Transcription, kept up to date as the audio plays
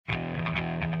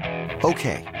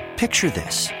Okay, picture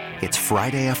this. It's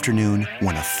Friday afternoon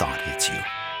when a thought hits you.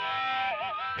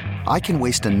 I can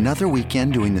waste another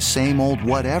weekend doing the same old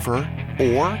whatever,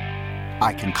 or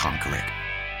I can conquer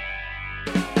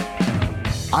it.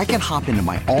 I can hop into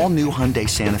my all-new Hyundai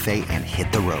Santa Fe and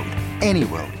hit the road. Any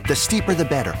road. The steeper, the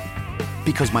better.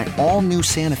 Because my all-new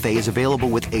Santa Fe is available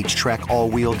with H-Track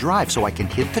all-wheel drive, so I can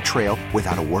hit the trail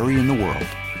without a worry in the world.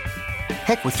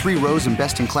 Heck, with 3 rows and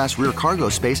best-in-class rear cargo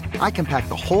space, I can pack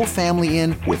the whole family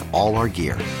in with all our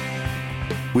gear.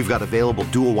 We've got available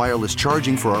dual wireless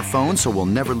charging for our phones, so we'll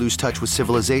never lose touch with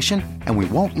civilization, and we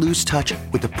won't lose touch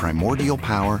with the primordial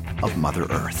power of Mother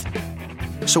Earth.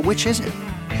 So which is it?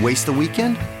 Waste the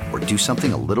weekend or do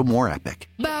something a little more epic?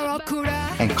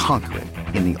 And conquer it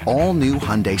in the all-new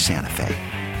Hyundai Santa Fe.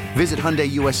 Visit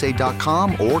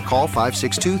HyundaiUSA.com or call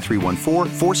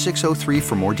 562-314-4603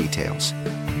 for more details.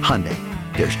 Hyundai,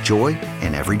 there's joy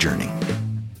in every journey.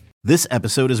 This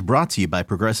episode is brought to you by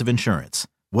Progressive Insurance.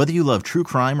 Whether you love true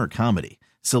crime or comedy,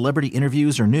 celebrity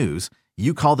interviews or news,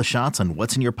 you call the shots on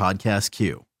what's in your podcast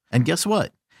queue. And guess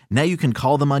what? Now you can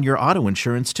call them on your auto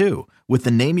insurance too with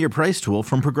the Name Your Price tool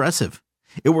from Progressive.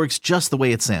 It works just the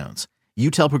way it sounds. You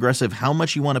tell Progressive how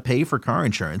much you want to pay for car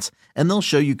insurance, and they'll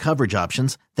show you coverage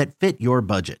options that fit your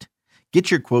budget. Get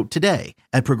your quote today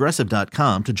at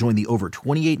Progressive.com to join the over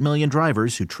 28 million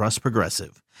drivers who trust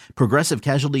Progressive. Progressive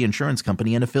Casualty Insurance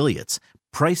Company and Affiliates.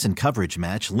 Price and coverage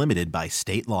match limited by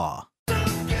state law.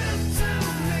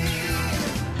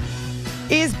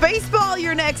 Is baseball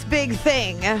your next big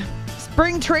thing?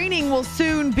 Spring training will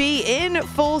soon be in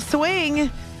full swing.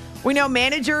 We know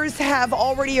managers have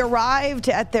already arrived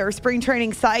at their spring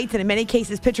training sites, and in many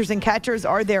cases, pitchers and catchers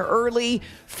are there early,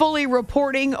 fully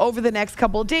reporting over the next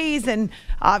couple of days. And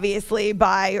obviously,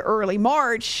 by early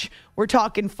March, we're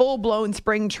talking full-blown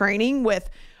spring training with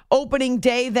opening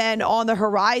day then on the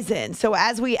horizon. So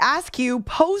as we ask you,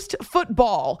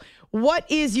 post-football, what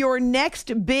is your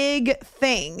next big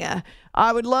thing?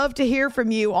 I would love to hear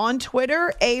from you on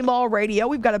Twitter, A-Law Radio.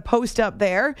 We've got a post up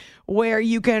there where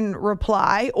you can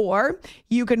reply, or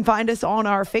you can find us on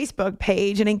our Facebook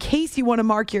page. And in case you want to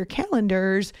mark your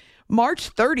calendars, March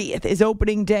 30th is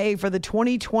opening day for the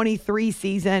 2023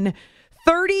 season.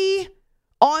 30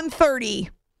 on 30.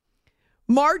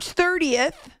 March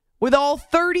 30th, with all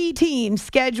 30 teams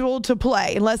scheduled to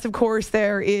play, unless, of course,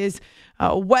 there is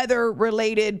a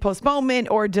weather-related postponement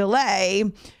or delay.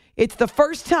 It's the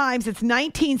first time since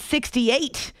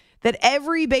 1968 that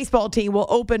every baseball team will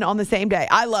open on the same day.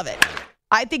 I love it.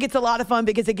 I think it's a lot of fun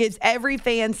because it gives every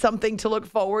fan something to look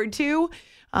forward to.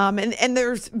 And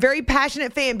there's very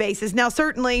passionate fan bases. Now,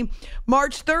 certainly,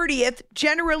 March 30th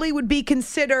generally would be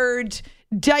considered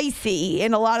dicey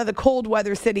in a lot of the cold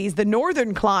weather cities, the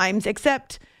northern climes,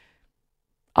 except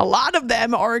a lot of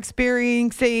them are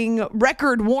experiencing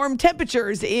record warm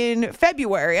temperatures in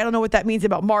February. I don't know what that means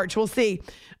about March. We'll see.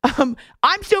 I'm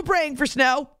still praying for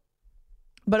snow,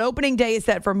 but opening day is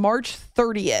set for March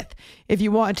 30th if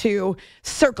you want to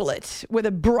circle it with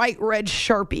a bright red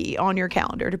Sharpie on your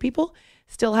calendar. Do people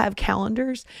still have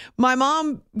calendars? My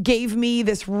mom gave me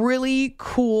this really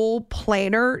cool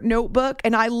planner notebook,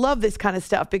 and I love this kind of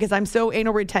stuff because I'm so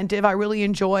anal retentive. I really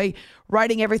enjoy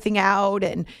writing everything out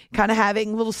and kind of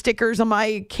having little stickers on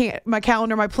my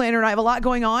calendar, my planner, and I have a lot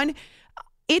going on.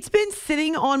 It's been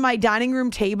sitting on my dining room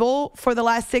table for the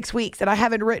last 6 weeks, and I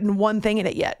haven't written one thing in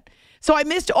it yet. So I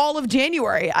missed all of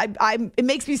January. It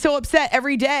makes me so upset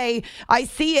every day I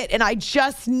see it, and I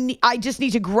just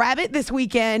need to grab it this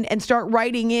weekend and start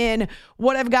writing in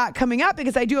what I've got coming up,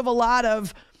 because I do have a lot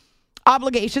of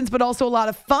obligations, but also a lot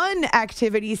of fun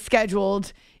activities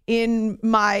scheduled in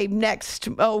my next,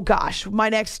 my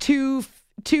next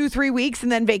 2-3 weeks,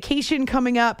 and then vacation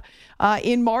coming up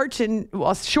in March, and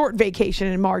a short vacation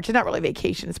in March. And not really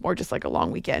vacation, it's more just like a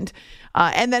long weekend.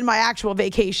 And then my actual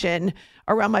vacation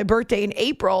around my birthday in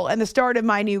April and the start of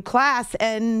my new class.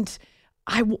 And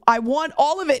I want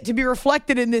all of it to be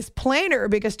reflected in this planner,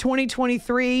 because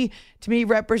 2023 to me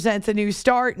represents a new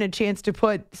start and a chance to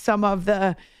put some of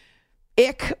the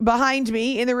ick behind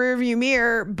me in the rearview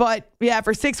mirror. But yeah,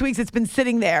 for 6 weeks it's been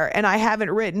sitting there, and I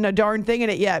haven't written a darn thing in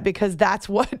it yet, because that's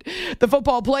what the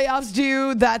football playoffs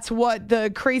do. That's what the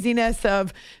craziness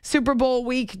of Super Bowl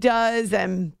week does.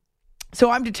 And so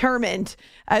I'm determined,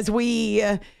 as we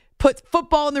put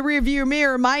football in the rearview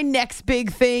mirror, my next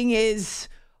big thing is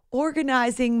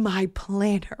organizing my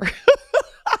planner.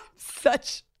 I'm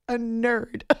such a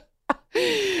nerd.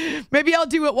 Maybe I'll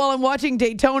do it while I'm watching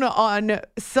Daytona on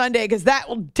Sunday, because that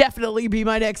will definitely be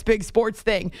my next big sports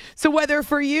thing. So whether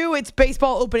for you it's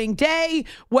baseball opening day,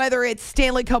 whether it's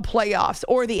Stanley Cup playoffs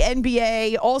or the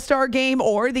NBA All-Star game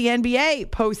or the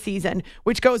NBA postseason,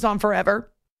 which goes on forever.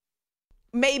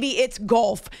 Maybe it's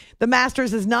golf. The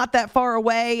Masters is not that far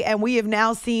away, and we have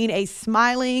now seen a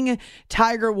smiling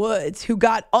Tiger Woods who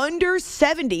got under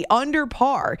 70, under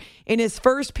par, in his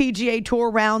first PGA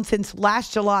Tour round since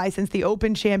last July, since the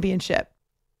Open Championship.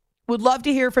 Would love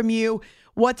to hear from you.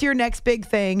 What's your next big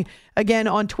thing? Again,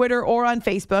 on Twitter or on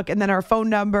Facebook. And then our phone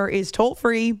number is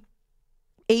toll-free,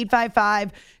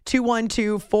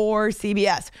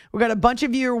 855-212-4CBS. We've got a bunch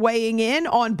of you weighing in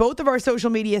on both of our social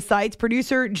media sites.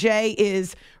 Producer Jay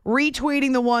is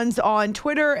retweeting the ones on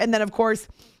Twitter. And then, of course,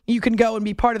 you can go and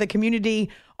be part of the community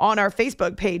on our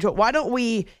Facebook page. But why don't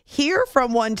we hear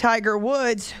from one Tiger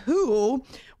Woods who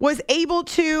was able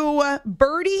to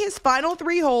birdie his final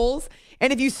 3 holes.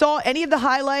 And if you saw any of the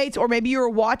highlights, or maybe you were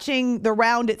watching the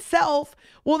round itself,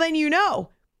 well, then you know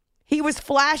he was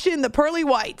flashing the pearly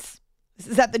whites. This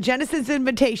is at the Genesis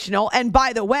Invitational. And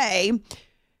by the way,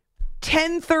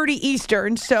 10:30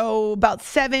 Eastern, so about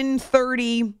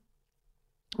 7:30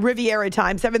 Riviera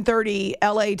time, 7:30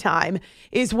 LA time,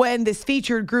 is when this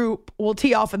featured group will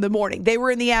tee off in the morning. They were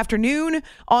in the afternoon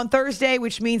on Thursday,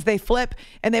 which means they flip,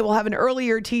 and they will have an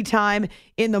earlier tee time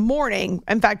in the morning.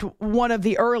 In fact, one of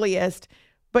the earliest.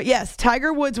 But yes,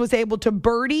 Tiger Woods was able to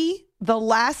birdie the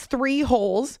last 3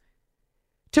 holes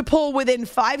to pull within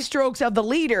 5 strokes of the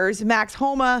leaders, Max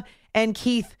Homa and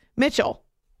Keith Mitchell.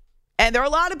 And there are a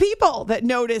lot of people that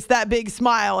noticed that big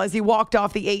smile as he walked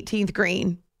off the 18th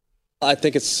green. I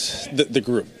think it's the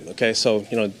group. Okay, so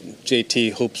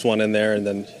JT hoops one in there, and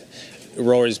then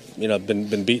Rory's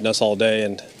been beating us all day,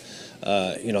 and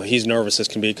he's nervous as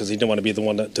can be because he didn't want to be the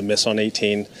one to miss on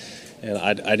 18, and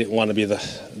I didn't want to be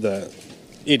the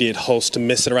idiot host to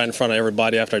miss it right in front of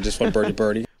everybody after I just went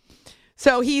birdie.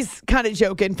 So he's kind of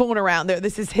joking, fooling around there.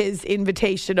 This is his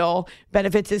invitational,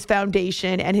 benefits his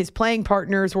foundation, and his playing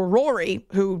partners were Rory,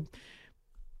 who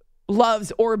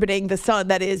loves orbiting the sun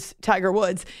that is Tiger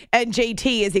Woods, and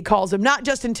JT, as he calls him. Not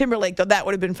Justin Timberlake, though that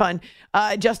would have been fun.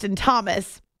 Justin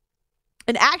Thomas.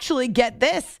 And actually, get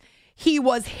this, he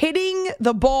was hitting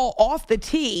the ball off the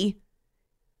tee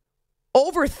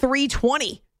over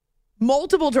 320.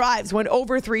 Multiple drives went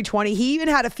over 320. He even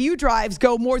had a few drives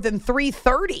go more than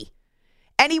 330.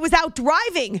 And he was out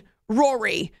driving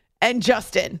Rory and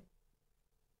Justin.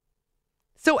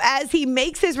 So as he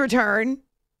makes his return,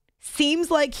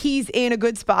 seems like he's in a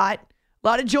good spot. A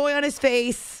lot of joy on his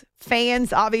face.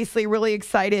 Fans obviously really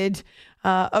excited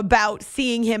about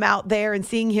seeing him out there and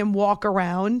seeing him walk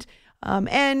around.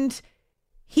 And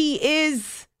he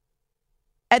is,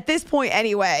 at this point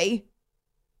anyway,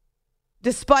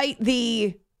 despite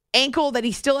the ankle that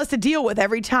he still has to deal with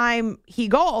every time he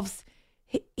golfs,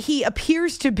 he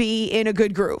appears to be in a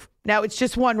good groove. Now, it's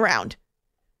just one round.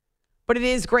 But it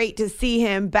is great to see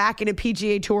him back in a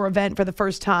PGA Tour event for the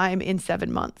first time in 7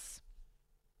 months.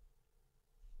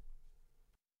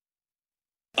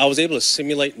 I was able to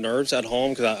simulate nerves at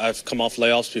home because I've come off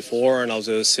layoffs before, and I was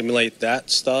able to simulate that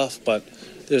stuff. But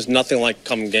there's nothing like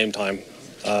come game time.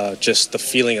 Just the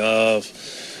feeling of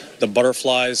the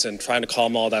butterflies and trying to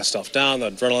calm all that stuff down,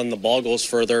 the adrenaline, the ball goes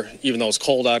further. Even though it's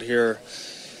cold out here,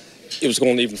 it was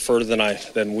going even further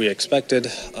than we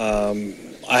expected.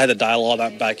 I had to dial all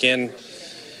that back in.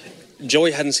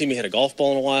 Joey hadn't seen me hit a golf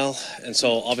ball in a while, and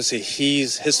so obviously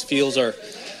his feels are.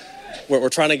 We're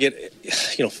trying to get,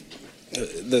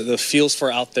 the feels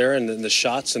for out there and the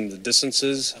shots and the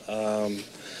distances,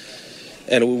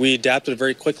 and we adapted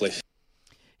very quickly.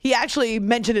 He actually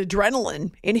mentioned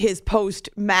adrenaline in his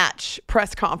post-match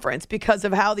press conference because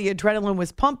of how the adrenaline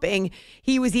was pumping.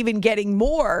 He was even getting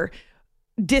more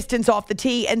distance off the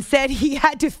tee and said he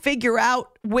had to figure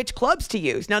out which clubs to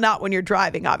use. Now, not when you're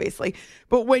driving, obviously,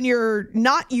 but when you're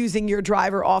not using your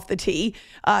driver off the tee,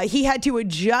 he had to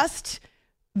adjust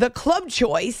the club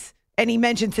choice, and he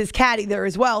mentions his caddy there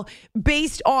as well,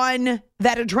 based on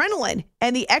that adrenaline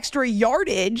and the extra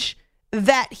yardage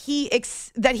that he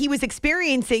was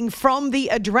experiencing from the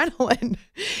adrenaline.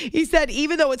 He said,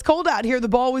 even though it's cold out here, the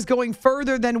ball was going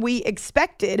further than we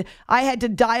expected. I had to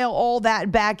dial all that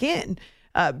back in.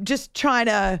 Just trying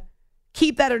to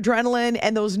keep that adrenaline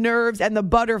and those nerves and the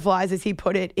butterflies, as he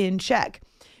put it, in check.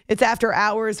 It's After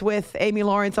Hours with Amy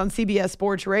Lawrence on CBS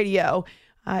Sports Radio.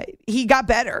 He got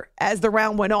better as the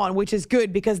round went on, which is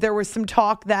good because there was some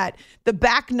talk that the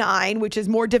back nine, which is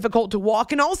more difficult to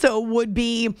walk and also would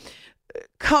be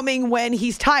coming when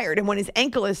he's tired and when his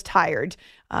ankle is tired.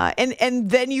 And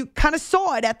then you kind of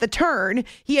saw it at the turn.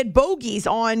 He had bogeys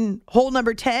on hole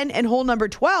number 10 and hole number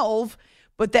 12,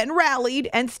 but then rallied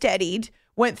and steadied,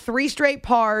 went 3 straight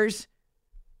pars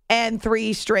and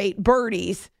 3 straight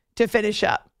birdies to finish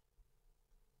up.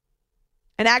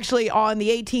 And actually on the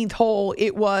 18th hole,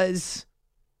 it was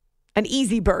an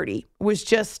easy birdie. It was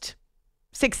just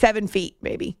 6-7 feet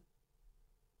maybe.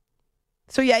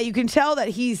 So yeah, you can tell that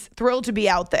he's thrilled to be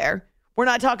out there. We're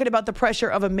not talking about the pressure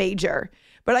of a major,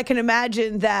 but I can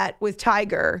imagine that with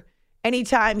Tiger,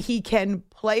 anytime he can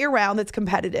play around that's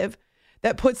competitive,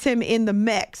 that puts him in the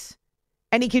mix,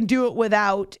 and he can do it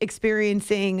without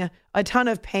experiencing a ton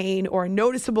of pain or a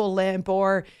noticeable limp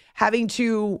or having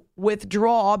to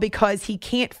withdraw because he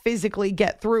can't physically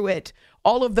get through it.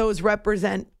 All of those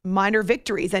represent minor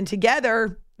victories, and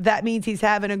together, that means he's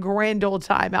having a grand old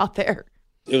time out there.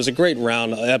 It was a great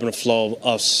round, ebb and flow of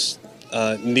us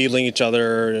needling each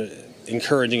other,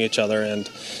 encouraging each other, and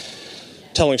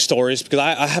telling stories, because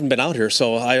I haven't been out here,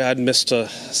 so I had missed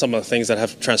some of the things that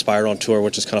have transpired on tour,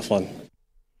 which is kind of fun.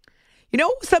 You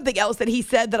know, something else that he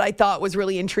said that I thought was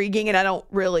really intriguing, and I don't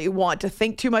really want to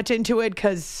think too much into it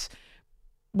because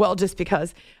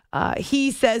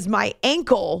he says my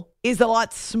ankle is a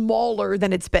lot smaller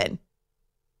than it's been.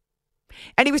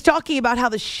 And he was talking about how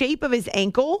the shape of his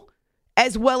ankle,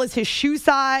 as well as his shoe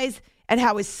size and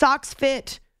how his socks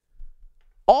fit,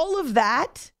 all of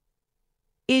that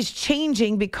is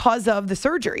changing because of the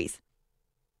surgeries.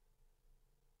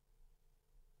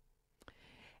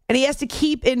 And he has to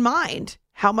keep in mind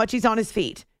how much he's on his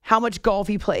feet, how much golf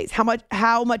he plays,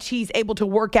 how much he's able to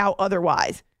work out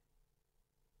otherwise.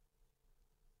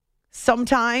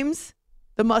 Sometimes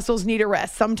the muscles need a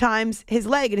rest. Sometimes his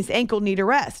leg and his ankle need a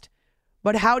rest.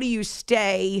 But how do you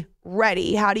stay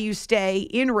ready? How do you stay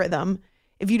in rhythm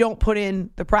if you don't put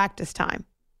in the practice time?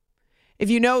 If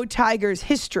you know Tiger's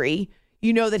history,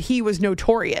 you know that he was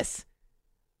notorious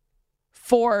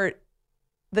for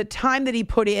the time that he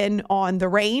put in on the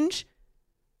range,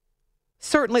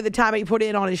 certainly the time he put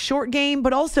in on his short game,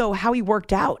 but also how he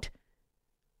worked out.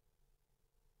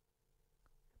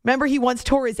 Remember, he once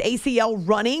tore his ACL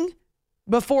running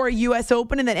before a U.S.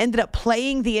 Open and then ended up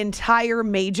playing the entire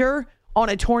major on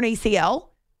a torn ACL.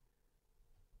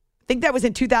 I think that was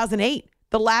in 2008,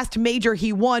 the last major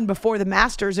he won before the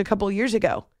Masters a couple of years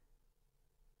ago.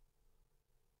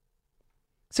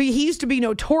 So he used to be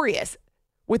notorious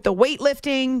with the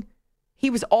weightlifting. He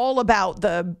was all about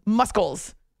the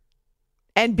muscles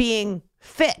and being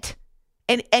fit.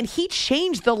 And he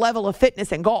changed the level of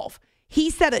fitness in golf. He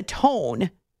set a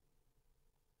tone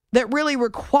that really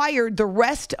required the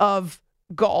rest of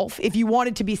golf. If you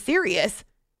wanted to be serious,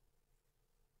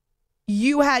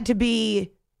 you had to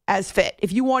be as fit.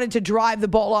 If you wanted to drive the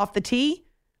ball off the tee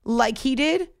like he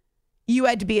did, you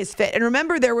had to be as fit. And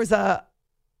remember, there was a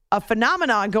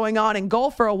phenomenon going on in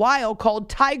golf for a while called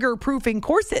Tiger-proofing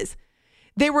courses.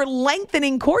 They were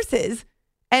lengthening courses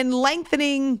and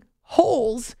lengthening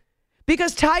holes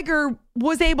because Tiger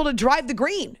was able to drive the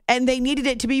green and they needed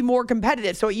it to be more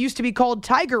competitive. So it used to be called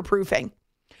Tiger-proofing.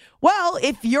 Well,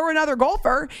 if you're another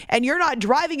golfer and you're not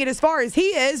driving it as far as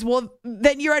he is, well,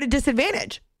 then you're at a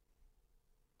disadvantage.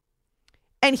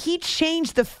 And he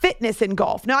changed the fitness in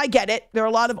golf. Now, I get it. There are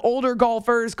a lot of older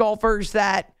golfers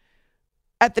that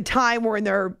at the time were in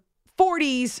their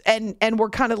 40s and were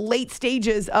kind of late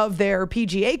stages of their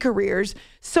PGA careers,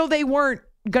 so they weren't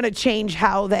going to change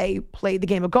how they played the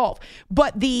game of golf.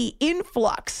 But the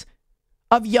influx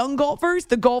of young golfers,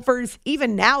 the golfers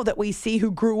even now that we see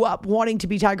who grew up wanting to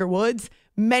be Tiger Woods,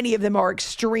 many of them are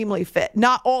extremely fit.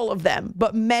 Not all of them,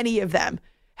 but many of them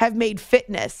have made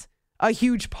fitness a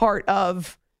huge part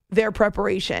of their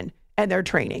preparation and their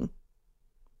training.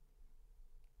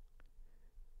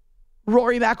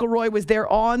 Rory McIlroy was there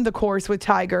on the course with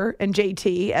Tiger and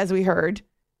JT, as we heard.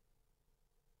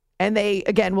 And they,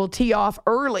 again, will tee off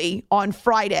early on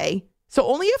Friday. So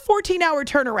only a 14-hour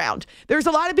turnaround. There's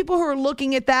a lot of people who are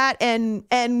looking at that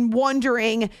and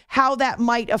wondering how that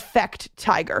might affect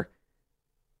Tiger.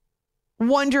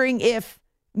 Wondering if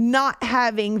not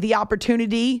having the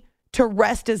opportunity to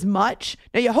rest as much.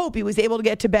 Now, you hope he was able to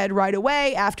get to bed right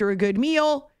away after a good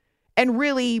meal and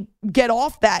really get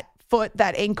off that foot,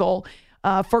 that ankle,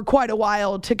 for quite a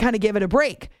while to kind of give it a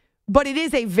break. But it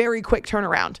is a very quick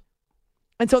turnaround.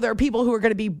 And so there are people who are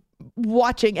going to be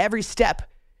watching every step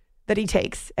that he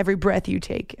takes, every breath you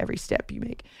take, every step you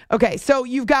make. Okay, so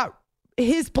you've got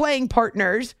his playing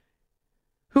partners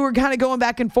who are kind of going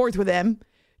back and forth with him.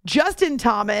 Justin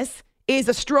Thomas is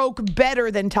a stroke better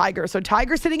than Tiger. So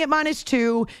Tiger's sitting at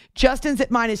 -2, Justin's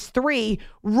at -3.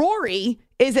 Rory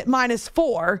is at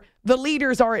 -4. The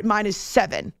leaders are at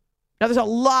 -7. Now, there's a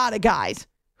lot of guys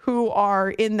who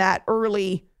are in that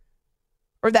early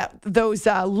or those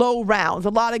low rounds.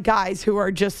 A lot of guys who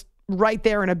are just right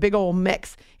there in a big old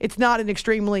mix. It's not an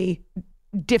extremely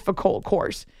difficult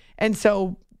course. And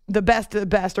so the best of the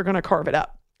best are going to carve it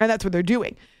up. And that's what they're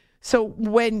doing. So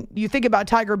when you think about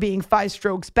Tiger being 5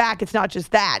 strokes back, it's not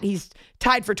just that. He's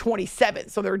tied for 27.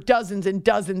 So there are dozens and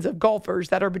dozens of golfers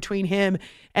that are between him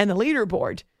and the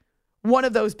leaderboard. One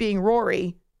of those being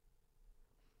Rory.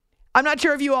 I'm not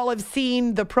sure if you all have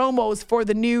seen the promos for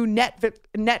the new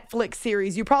Netflix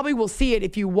series. You probably will see it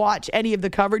if you watch any of the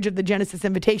coverage of the Genesis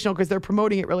Invitational because they're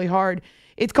promoting it really hard.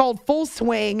 It's called Full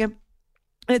Swing, and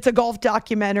it's a golf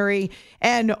documentary.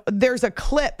 And there's a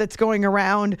clip that's going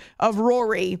around of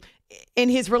Rory in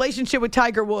his relationship with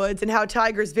Tiger Woods and how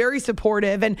Tiger's very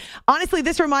supportive. And honestly,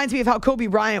 this reminds me of how Kobe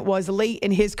Bryant was late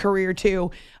in his career too.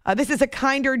 This is a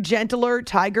kinder, gentler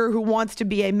Tiger who wants to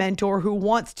be a mentor, who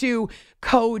wants to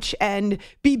coach and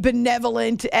be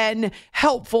benevolent and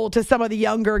helpful to some of the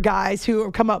younger guys who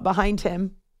have come up behind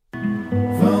him.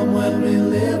 From when we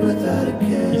live without a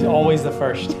care. He's always the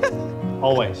first.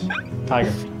 Always.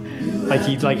 Tiger.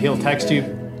 He'll text you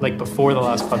like before the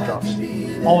last putt drops.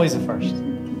 Always the first.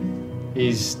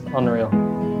 He's unreal.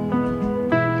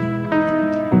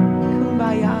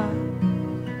 Kumbaya.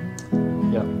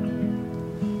 Yeah.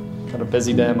 Got a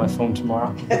busy day on my phone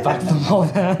tomorrow. Get back to them all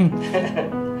then.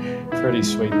 Pretty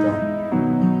sweet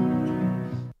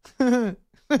though.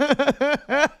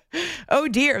 Oh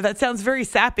dear, that sounds very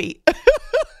sappy.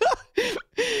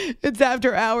 It's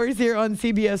After Hours here on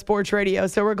CBS Sports Radio.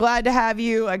 So we're glad to have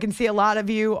you. I can see a lot of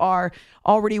you are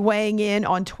already weighing in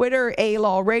on Twitter,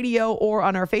 A-Law Radio, or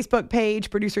on our Facebook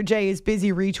page. Producer Jay is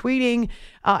busy retweeting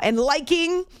and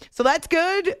liking. So that's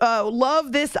good.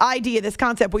 Love this idea, this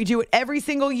concept. We do it every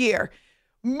single year.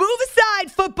 Move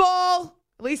aside, football,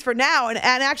 at least for now. And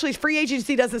actually, free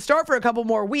agency doesn't start for a couple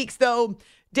more weeks, though.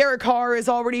 Derek Carr is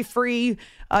already free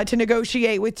to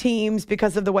negotiate with teams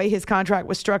because of the way his contract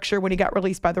was structured when he got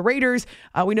released by the Raiders.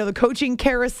 We know the coaching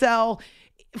carousel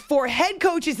for head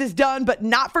coaches is done, but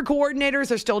not for coordinators.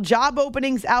 There's still job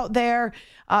openings out there.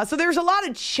 So there's a lot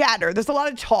of chatter. There's a lot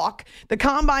of talk. The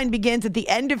Combine begins at the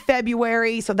end of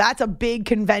February, so that's a big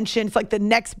convention. It's like the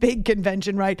next big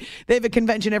convention, right? They have a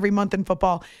convention every month in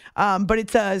football. But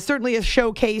it's certainly a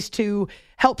showcase to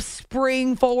help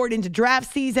spring forward into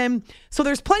draft season. So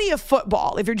there's plenty of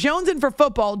football. If you're jonesing for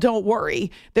football, don't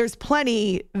worry. There's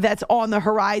plenty that's on the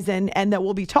horizon and that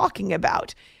we'll be talking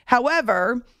about.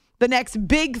 However, the next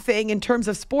big thing in terms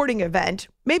of sporting event,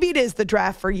 maybe it is the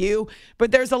draft for you,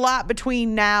 but there's a lot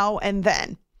between now and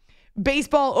then.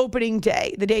 Baseball opening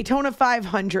day, the Daytona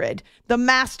 500, the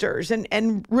Masters,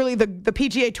 and really the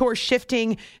PGA Tour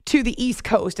shifting to the East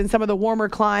Coast and some of the warmer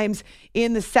climes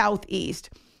in the Southeast.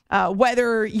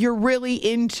 Whether you're really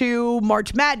into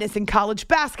March Madness in college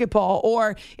basketball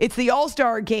or it's the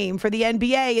All-Star game for the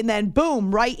NBA and then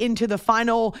boom, right into the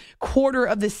final quarter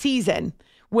of the season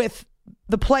with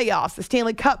the playoffs, the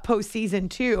Stanley Cup postseason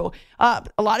too. A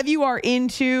lot of you are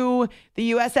into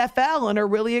the USFL and are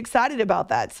really excited about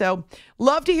that. So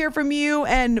love to hear from you.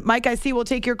 And Mike, I see we'll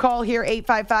take your call here,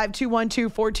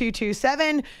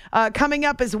 855-212-4227. Coming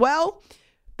up as well,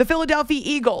 the Philadelphia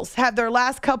Eagles have their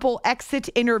last couple exit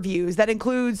interviews. That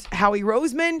includes Howie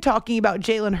Roseman talking about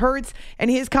Jalen Hurts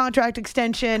and his contract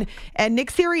extension, and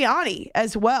Nick Sirianni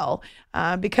as well,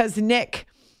 because Nick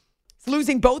is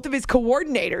losing both of his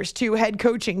coordinators to head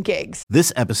coaching gigs.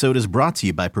 This episode is brought to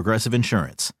you by Progressive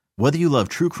Insurance. Whether you love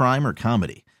true crime or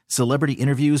comedy, celebrity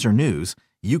interviews or news,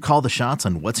 you call the shots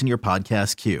on what's in your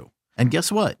podcast queue. And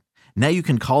guess what? Now you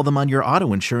can call them on your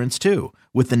auto insurance too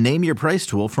with the Name Your Price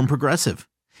tool from Progressive.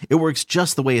 It works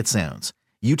just the way it sounds.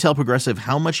 You tell Progressive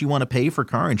how much you want to pay for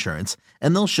car insurance,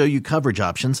 and they'll show you coverage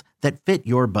options that fit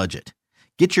your budget.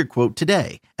 Get your quote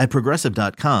today at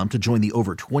Progressive.com to join the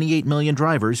over 28 million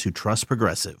drivers who trust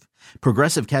Progressive.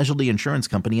 Progressive Casualty Insurance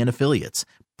Company and Affiliates.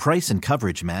 Price and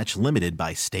coverage match limited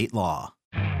by state law.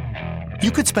 You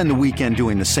could spend the weekend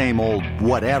doing the same old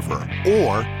whatever,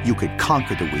 or you could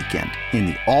conquer the weekend in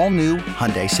the all-new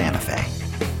Hyundai Santa Fe.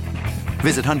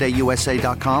 Visit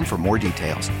HyundaiUSA.com for more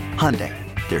details. Hyundai,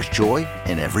 there's joy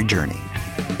in every journey.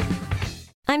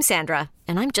 I'm Sandra,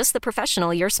 and I'm just the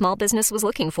professional your small business was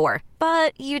looking for.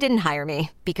 But you didn't hire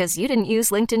me because you didn't use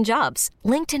LinkedIn Jobs.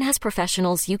 LinkedIn has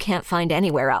professionals you can't find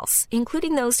anywhere else,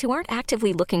 including those who aren't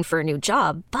actively looking for a new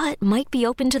job, but might be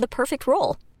open to the perfect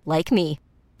role, like me.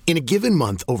 In a given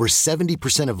month, over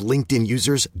 70% of LinkedIn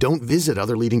users don't visit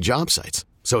other leading job sites.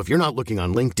 So if you're not looking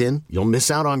on LinkedIn, you'll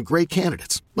miss out on great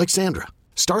candidates like Sandra.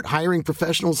 Start hiring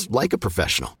professionals like a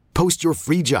professional. Post your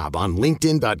free job on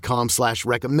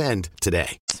linkedin.com/recommend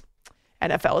today.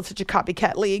 NFL is such a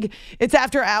copycat league. It's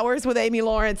After Hours with Amy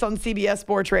Lawrence on CBS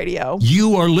Sports Radio.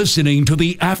 You are listening to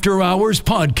the After Hours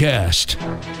podcast.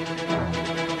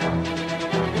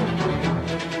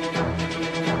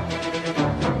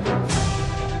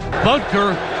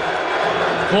 Bunker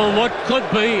for what could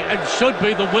be and should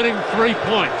be the winning 3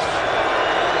 points.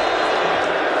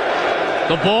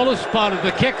 The ball is spotted.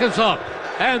 The kick is up.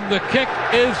 And the kick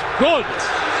is good.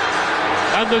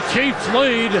 And the Chiefs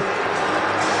lead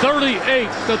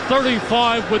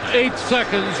 38-35 with 8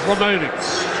 seconds remaining.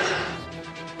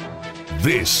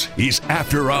 This is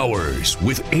After Hours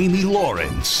with Amy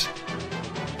Lawrence.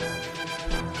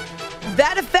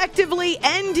 That effectively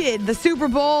ended the Super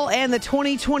Bowl and the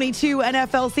 2022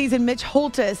 NFL season. Mitch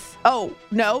Holthus. Oh,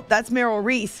 no, that's Merrill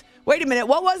Reese. Wait a minute.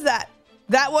 What was that?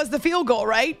 That was the field goal,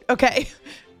 right? Okay.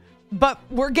 But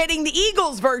we're getting the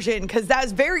Eagles version because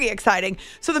that's very exciting.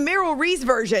 So the Merrill Reese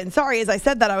version, sorry, as I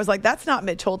said that, I was like, that's not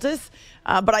Mitch Holthus.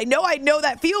 But I know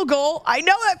that field goal.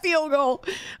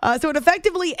 So it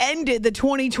effectively ended the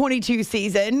 2022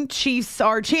 season. Chiefs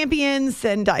are champions,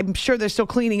 and I'm sure they're still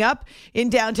cleaning up in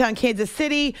downtown Kansas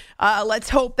City. Let's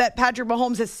hope that Patrick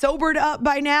Mahomes has sobered up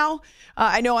by now.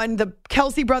 I know on the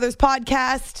Kelsey Brothers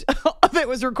podcast that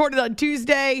was recorded on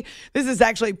Tuesday, this is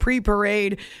actually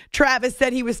pre-parade, Travis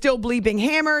said he was still bleeping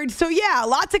hammered. So yeah,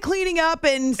 lots of cleaning up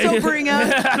and sobering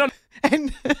up.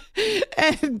 and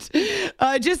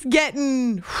just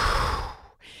getting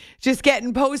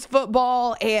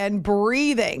post-football and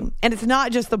breathing. And it's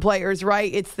not just the players,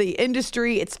 right? It's the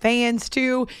industry, it's fans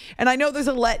too. And I know there's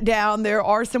a letdown. There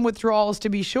are some withdrawals to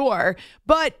be sure,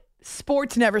 but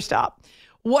sports never stop.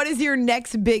 What is your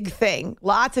next big thing?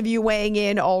 Lots of you weighing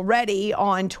in already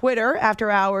on Twitter, After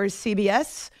Hours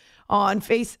CBS, on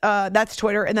that's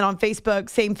Twitter, and then on Facebook,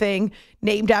 same thing,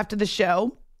 named after the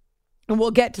show. And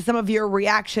we'll get to some of your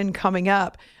reaction coming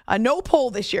up. No poll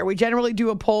this year. We generally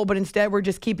do a poll, but instead we're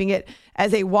just keeping it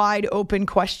as a wide open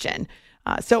question.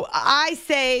 So I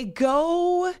say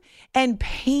go and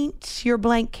paint your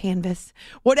blank canvas.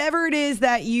 Whatever it is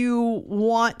that you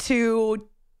want to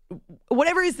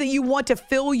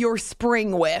fill your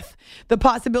spring with. The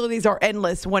possibilities are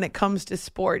endless when it comes to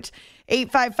sports.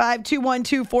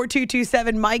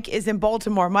 855-212-4227. Mike is in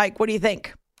Baltimore. Mike, what do you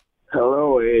think?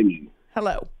 Hello, Amy.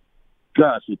 Hello.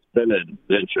 Gosh, it's been an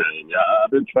adventure, Amy.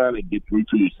 I've been trying to get through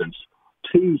to you since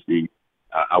Tuesday.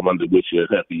 I wanted to wish you a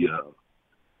happy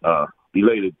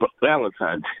belated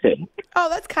Valentine's Day. Oh,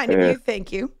 that's kind of you.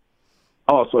 Thank you.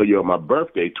 Also, you're my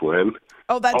birthday twin.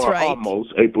 Oh, that's right.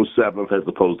 Almost April 7th as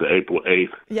opposed to April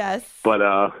 8th. Yes. But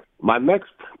my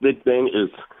next big thing is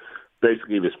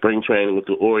basically the spring training with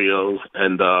the Orioles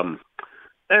and the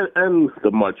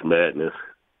March Madness.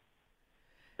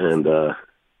 And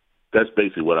that's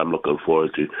basically what I'm looking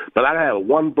forward to. But I have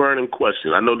one burning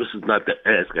question. I know this is not the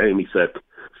Ask Amy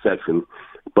section,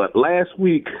 but last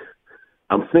week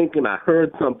I'm thinking I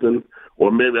heard something,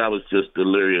 or maybe I was just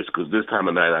delirious because this time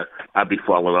of night I'd be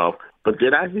falling off. But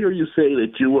did I hear you say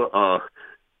that you were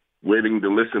waiting to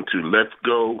listen to Let's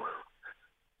Go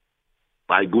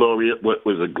by Gloria? What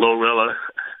was it, Glorilla?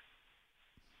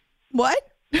 What?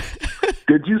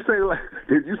 Did you say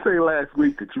last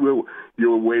week that you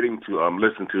were waiting to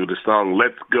listen to the song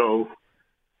Let's Go?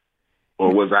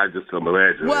 Or was I just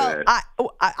imagining that?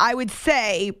 Well, I would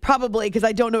say probably, because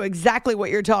I don't know exactly what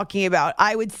you're talking about,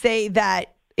 I would say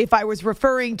that if I was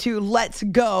referring to Let's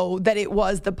Go, that it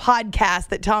was the podcast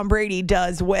that Tom Brady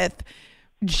does with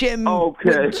Jim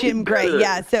Gray.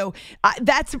 Yeah, so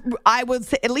that's, I would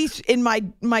say, at least in my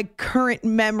current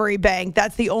memory bank,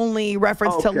 that's the only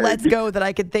reference to Let's Go that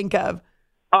I could think of.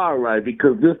 All right,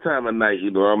 because this time of night,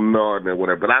 I'm nodding or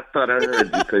whatever, but I thought I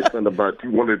heard you say something about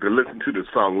you wanted to listen to the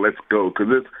song Let's Go,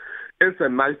 because it's a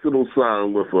nice little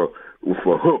song with a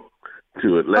hook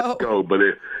to it. Let's go. But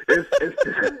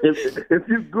if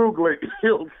you Google it,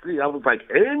 you'll see. I was like,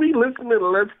 Amy, listening to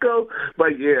Let's Go.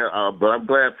 But yeah, but I'm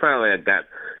glad finally I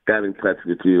got in touch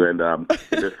with you, and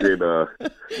just said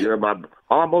you're my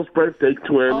almost birthday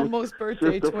twin,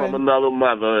 sister from another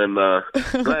mother, and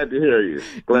glad to hear you.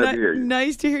 Glad to hear you.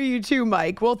 Nice to hear you too,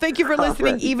 Mike. Well, thank you for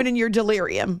listening, even in your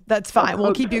delirium. That's fine.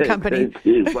 We'll keep you company. Thank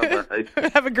you. Bye-bye.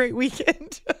 Have a great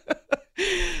weekend.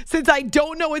 Since I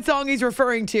don't know what song he's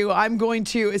referring to, I'm going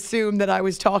to assume that I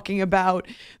was talking about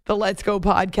the Let's Go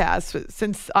podcast,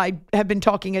 since I have been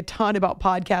talking a ton about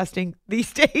podcasting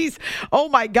these days. Oh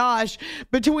my gosh.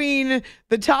 Between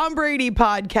the Tom Brady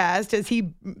podcast, as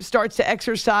he starts to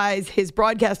exercise his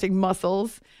broadcasting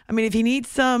muscles, I mean, if he needs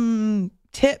some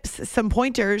tips, some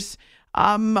pointers,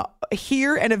 I'm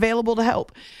here and available to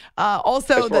help.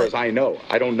 Also, as far as I know,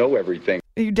 I don't know everything.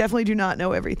 You definitely do not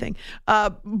know everything.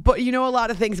 But you know a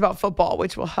lot of things about football,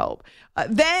 which will help.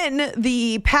 Then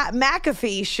the Pat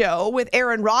McAfee show with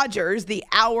Aaron Rodgers, the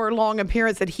hour-long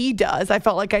appearance that he does. I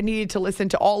felt like I needed to listen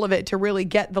to all of it to really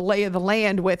get the lay of the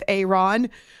land with Aaron.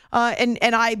 And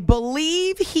I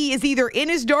believe he is either in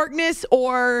his darkness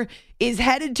or is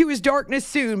headed to his darkness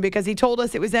soon because he told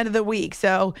us it was end of the week.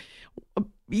 So,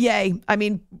 yay. I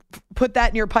mean, put that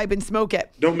in your pipe and smoke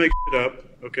it. Don't make it up,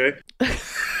 okay?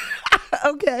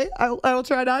 Okay, I will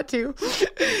try not to.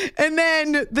 And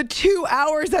then the 2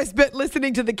 hours I spent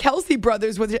listening to the Kelce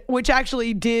brothers, which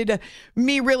actually did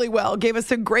me really well, gave us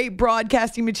some great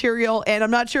broadcasting material. And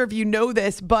I'm not sure if you know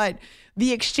this, but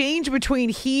the exchange between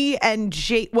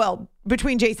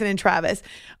between Jason and Travis,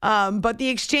 but the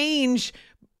exchange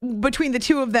between the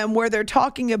two of them where they're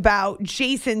talking about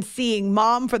Jason seeing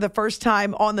Mom for the first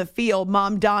time on the field.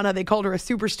 Mom Donna, they called her a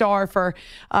superstar for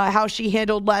how she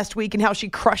handled last week and how she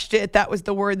crushed it. That was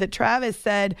the word that Travis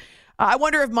said. I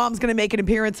wonder if Mom's going to make an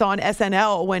appearance on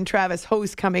SNL when Travis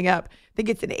hosts coming up. I think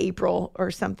it's in April or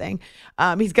something.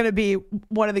 He's going to be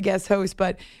one of the guest hosts,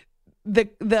 but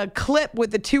the clip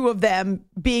with the two of them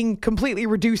being completely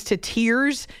reduced to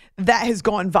tears, that has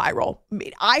gone viral.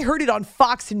 I heard it on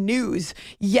Fox News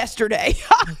yesterday.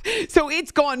 So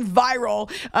it's gone viral.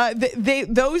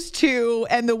 Those two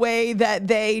and the way that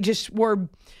they just were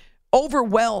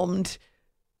overwhelmed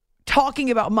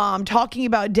talking about Mom, talking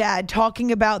about Dad,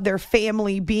 talking about their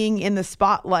family being in the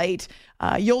spotlight.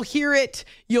 You'll hear it.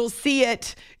 You'll see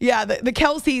it. Yeah, the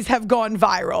Kelces have gone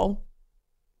viral.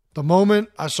 The moment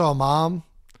I saw Mom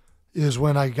is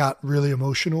when I got really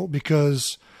emotional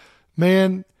because,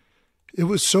 man, it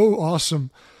was so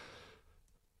awesome.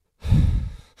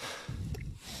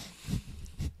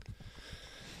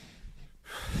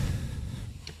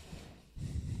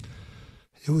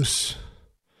 It was...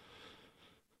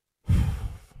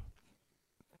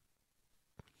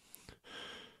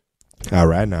 All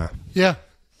right now. Yeah.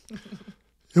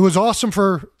 It was awesome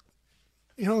for,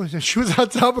 she was on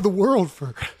top of the world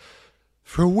for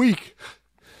a week.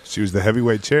 She was the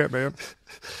heavyweight champ, man.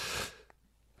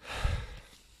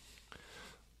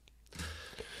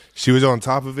 She was on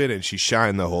top of it, and she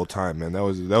shined the whole time, man. That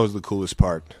was the coolest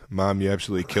part. Mom, you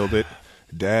absolutely killed it.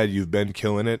 Dad, you've been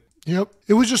killing it. Yep.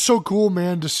 It was just so cool,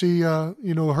 man, to see,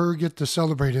 her get to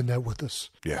celebrate in that with us.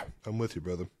 Yeah, I'm with you,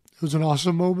 brother. It was an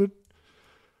awesome moment.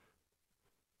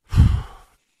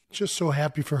 Just so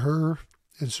happy for her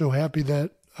and so happy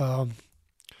that,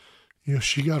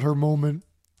 she got her moment.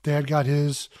 Dad got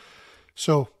his.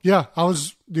 So, yeah, I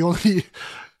was the only,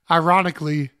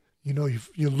 ironically,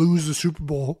 you lose the Super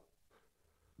Bowl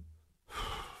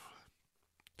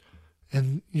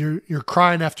and you're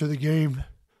crying after the game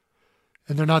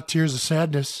and they're not tears of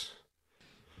sadness.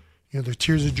 They're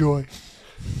tears of joy.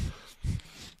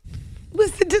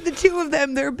 Listen to the two of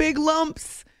them. They're big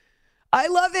lumps. I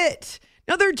love it.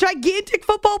 No, they're gigantic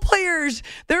football players.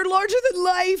 They're larger than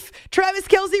life. Travis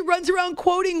Kelce runs around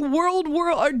quoting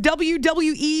or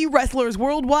WWE wrestlers,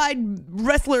 worldwide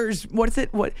wrestlers. What is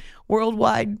it? What?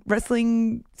 Worldwide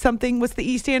wrestling something? What's the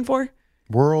E stand for?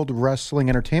 World Wrestling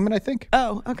Entertainment, I think.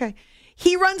 Oh, okay.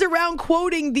 He runs around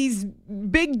quoting these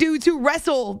big dudes who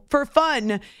wrestle for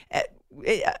fun.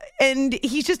 And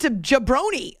he's just a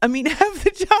jabroni. I mean, half the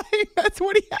time, that's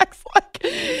what he acts like.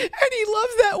 And he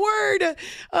loves that word.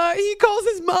 He calls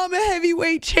his mom a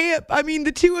heavyweight champ. I mean,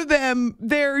 the two of them,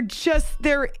 they're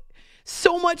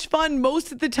so much fun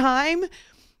most of the time.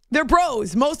 They're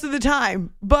bros most of the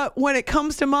time. But when it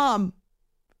comes to Mom,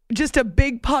 just a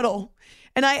big puddle.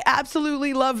 And I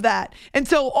absolutely love that. And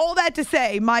so all that to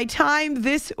say, my time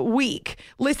this week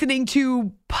listening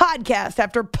to podcast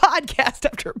after podcast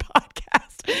after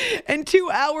podcast and 2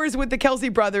 hours with the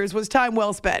Kelce brothers was time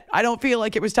well spent. I don't feel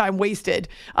like it was time wasted.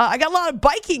 I got a lot of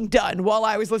biking done while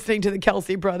I was listening to the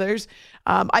Kelce brothers.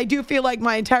 I do feel like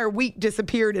my entire week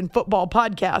disappeared in football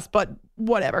podcasts, but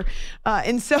whatever.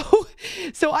 And so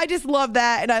I just love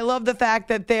that. And I love the fact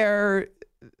that their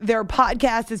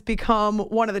podcast has become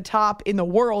one of the top in the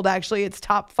world. Actually, it's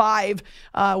top 5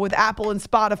 with Apple and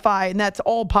Spotify, and that's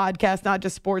all podcasts, not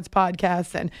just sports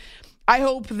podcasts. And I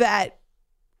hope that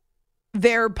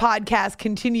their podcast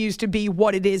continues to be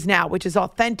what it is now, which is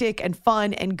authentic and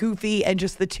fun and goofy and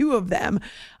just the two of them.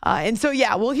 And so,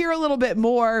 yeah, we'll hear a little bit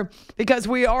more because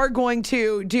we are going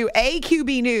to do A,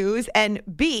 QB News, and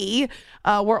B,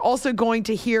 we're also going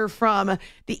to hear from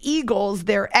the Eagles,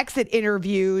 their exit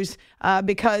interviews,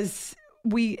 because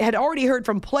we had already heard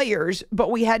from players, but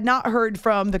we had not heard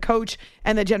from the coach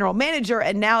and the general manager.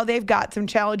 And now they've got some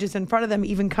challenges in front of them,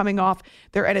 even coming off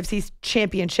their NFC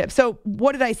championship. So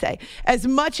what did I say? As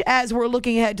much as we're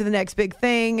looking ahead to the next big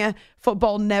thing,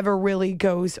 football never really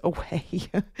goes away.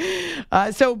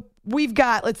 So we've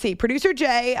got, let's see, producer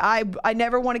Jay. I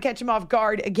never want to catch him off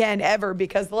guard again, ever,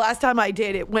 because the last time I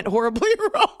did, it went horribly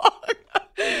wrong.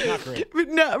 Not great.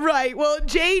 No, right. Well,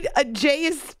 Jay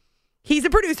is, he's a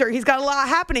producer. He's got a lot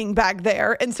happening back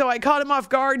there. And so I caught him off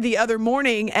guard the other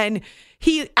morning, and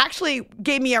he actually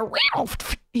gave me a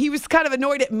he was kind of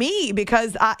annoyed at me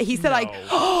because he said,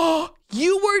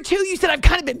 you were too. You said, I've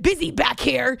kind of been busy back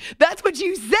here. That's what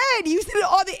you said. You said it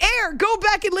on the air. Go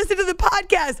back and listen to the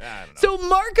podcast. So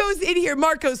Marco's in here.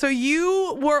 Marco, so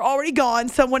you were already gone.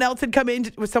 Someone else had come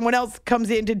in. Someone else comes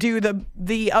in to do the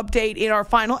update in our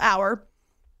final hour.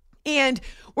 And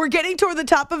we're getting toward the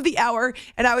top of the hour.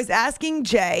 And I was asking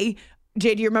Jay, do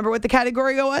you remember what the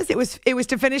category was? It was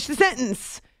to finish the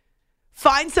sentence.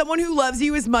 Find someone who loves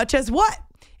you as much as what?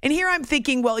 And here I'm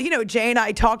thinking, well, Jay and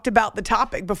I talked about the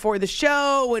topic before the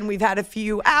show, and we've had a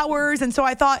few hours. And so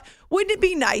I thought, wouldn't it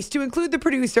be nice to include the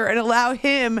producer and allow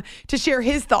him to share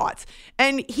his thoughts?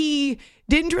 And he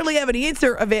didn't really have an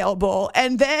answer available.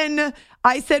 And then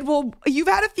I said, well, you've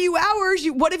had a few hours.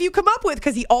 What have you come up with?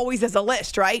 Because he always has a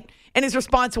list, right? And his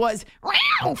response was,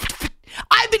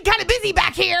 I've been kind of busy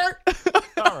back here.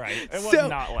 All right. It was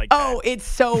not like that. Oh, it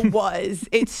so was.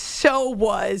 It so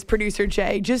was, producer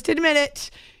Jay. Just admit it.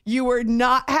 You were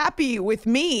not happy with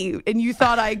me, and you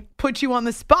thought I put you on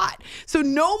the spot. So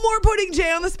no more putting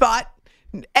Jay on the spot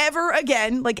ever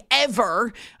again, like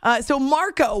ever. So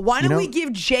Marco, why don't we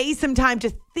give Jay some time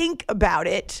to think about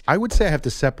it? I would say I have to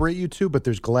separate you two, but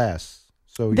there's glass.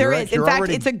 So there is. In fact,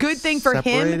 it's a good thing for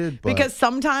him because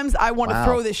sometimes I want to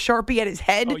throw this Sharpie at his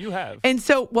head. Oh, you have. And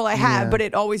so, well, I have, but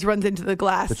it always runs into the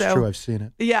glass. That's true. I've seen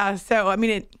it. Yeah. So, I mean,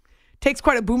 it takes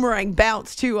quite a boomerang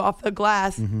bounce, too, off the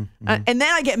glass. And then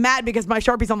I get mad because my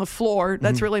Sharpie's on the floor.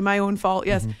 That's really my own fault.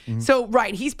 Yes. So,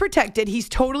 right. He's protected. He's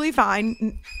totally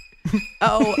fine.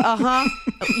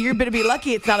 You're going to be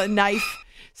lucky it's not a knife.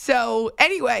 So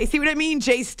anyway, see what I mean?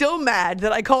 Jay's still mad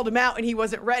that I called him out and he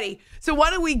wasn't ready. So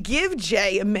why don't we give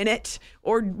Jay a minute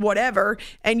or whatever,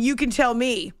 and you can tell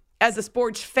me, as a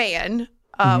sports fan,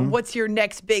 what's your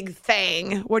next big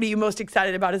thing? What are you most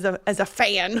excited about as a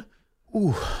fan?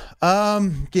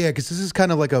 Because this is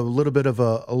kind of like a little bit of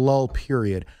a lull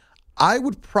period. I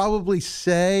would probably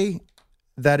say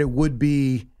that it would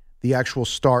be the actual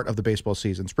start of the baseball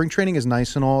season. Spring training is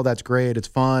nice and all. That's great. It's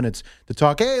fun. It's to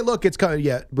talk, hey, look, it's coming.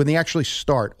 Yeah, when they actually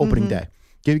start opening day.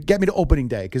 Get me to opening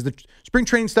day because the spring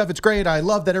training stuff, it's great. I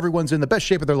love that everyone's in the best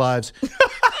shape of their lives.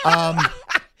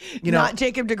 Not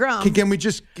Jacob deGrom. Can we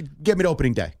just get me to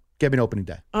opening day? Get me to opening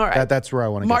day. All right. That's where I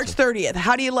want to March 30th.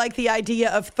 How do you like the idea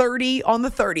of 30 on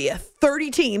the 30th? 30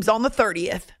 teams on the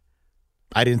 30th.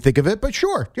 I didn't think of it, but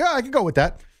sure. Yeah, I can go with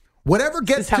that. Whatever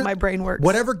gets this is how my brain works.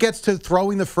 Whatever gets to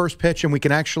throwing the first pitch and we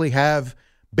can actually have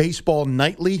baseball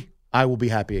nightly, I will be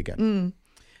happy again.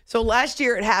 So last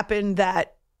year it happened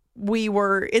that we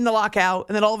were in the lockout,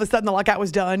 and then all of a sudden the lockout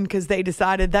was done because they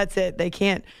decided that's it. They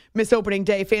can't miss opening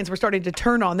day. Fans were starting to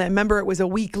turn on them. Remember, it was a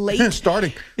week late.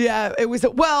 Starting. Yeah, it was.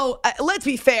 Let's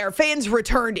be fair. Fans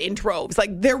returned in droves. Like,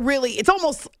 it's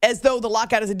almost as though the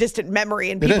lockout is a distant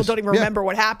memory and people don't even remember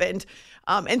what happened.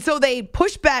 And so they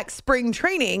pushed back spring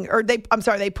training,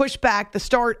 they pushed back the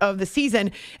start of the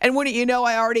season. And wouldn't you know,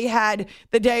 I already had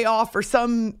the day off for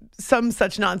some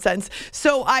such nonsense.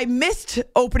 So I missed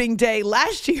opening day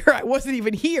last year. I wasn't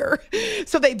even here.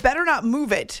 So they better not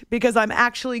move it because I'm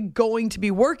actually going to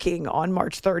be working on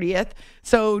March 30th.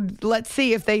 So let's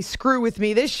see if they screw with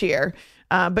me this year.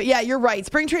 But yeah, you're right.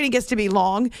 Spring training gets to be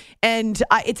long, and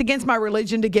it's against my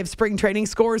religion to give spring training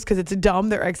scores because it's dumb.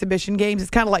 They're exhibition games.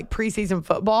 It's kind of like preseason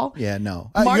football. Yeah, no.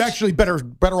 You're actually better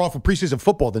off with preseason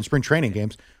football than spring training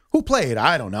games. Who played?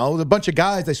 I don't know. A bunch of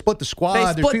guys. They split the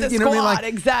squad.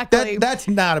 Exactly. That's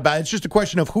not about it. It's just a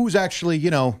question of who's actually,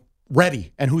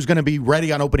 ready and who's going to be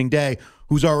ready on opening day,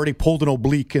 who's already pulled an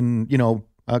oblique and,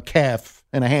 a calf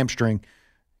and a hamstring.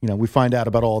 We find out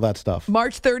about all that stuff.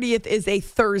 March 30th is a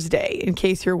Thursday, in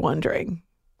case you're wondering.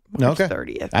 March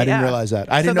 30th. I didn't realize that.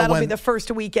 I didn't know when. So that'll be the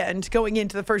first weekend, going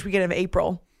into the first weekend of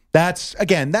April. That's,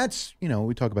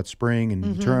 we talk about spring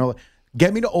and eternal.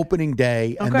 Get me to opening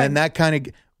day, and then that kind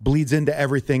of bleeds into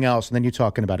everything else. And then you're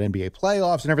talking about NBA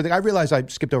playoffs and everything. I realize I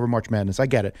skipped over March Madness. I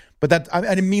get it. But I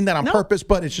didn't mean that on purpose,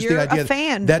 but it's just the idea. You're a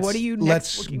fan. What are you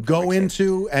let's go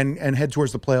into and head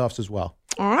towards the playoffs as well.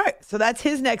 All right. So that's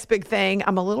his next big thing.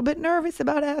 I'm a little bit nervous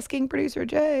about asking producer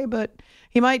Jay, but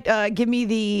he might give me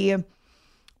the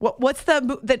What's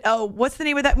the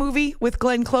name of that movie with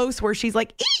Glenn Close where she's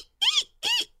like,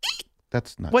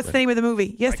 That's not. What's the name of the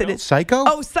movie? Yes, Psycho? it is. Psycho?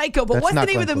 Oh, Psycho. But That's what's the not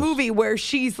name of the Glenn Close. movie where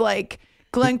she's like,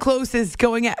 Glenn Close is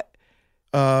going at,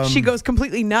 she goes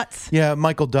completely nuts? Yeah,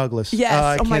 Michael Douglas. Yes.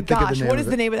 I Oh my can't think of gosh. the name What of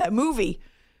is the name of that movie?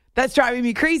 That's driving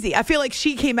me crazy. I feel like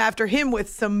she came after him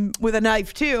with a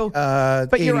knife too.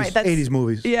 But you're right. That's 80s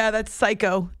movies. Yeah, that's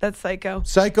Psycho. That's Psycho.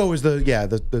 Psycho is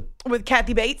the With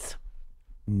Kathy Bates?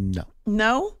 No.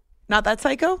 No? Not that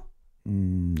Psycho?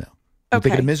 No. You Okay.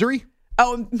 thinking of Misery?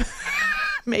 Oh,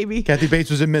 maybe. Kathy Bates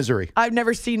was in Misery. I've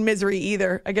never seen Misery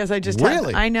either. I guess I just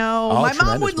Really? I know. Oh, My mom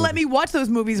tremendous wouldn't let me watch those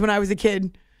movies when I was a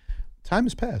kid. Time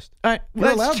has passed. That's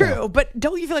allowed true. now. But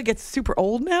don't you feel like it's super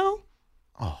old now?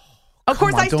 Oh. Of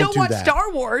course, Come on, I still don't do watch that.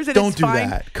 Star Wars. And Don't it's do fine.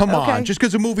 that. Come Okay. on. Just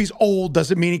because a movie's old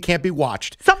doesn't mean it can't be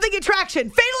watched. Something Attraction.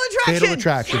 Fatal Attraction. Fatal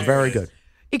Attraction. Very good.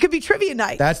 It could be trivia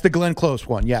night. That's the Glenn Close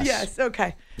one. Yes. Yes.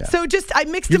 Okay. Yeah. So just I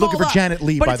mixed You're them all looking for up. Janet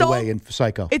Leigh, But by it's the all- way, in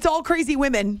Psycho. It's all crazy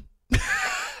women.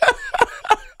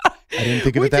 I didn't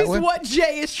think of it that way. Which is what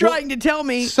Jay is trying to tell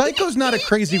me. Psycho's not a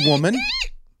crazy woman.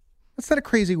 That's not a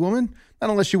crazy woman. Not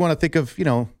unless you want to think of,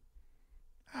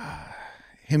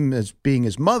 him as being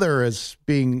his mother, as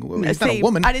being he's not a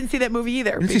woman. I didn't see that movie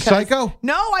either. You didn't see Psycho?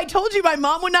 No, I told you my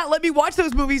mom would not let me watch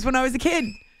those movies when I was a kid.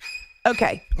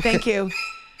 Okay, thank you.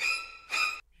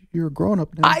 You're a grown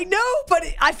up now. I know, but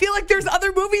I feel like there's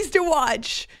other movies to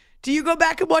watch. Do you go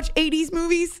back and watch 80s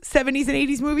movies, 70s and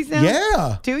 80s movies now?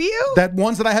 Yeah. Do you? That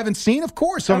ones that I haven't seen, of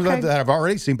course. Some Okay. of them that I've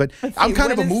already seen. But Let's I'm see,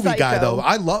 kind of a when is movie guy, Psycho? though.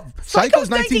 I love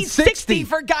Psycho's 1960.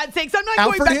 for God's sakes. I'm not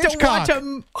Alfred going back Hitchcock. to watch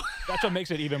them. That's what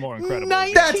makes it even more incredible.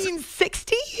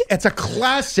 1960? It's a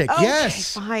classic, Okay,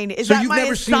 yes. fine. Is So that you've my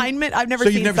never seen- assignment? I've never So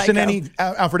seen you've never Psycho. seen any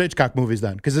Alfred Hitchcock movies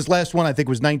then? Because this last one, I think,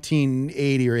 was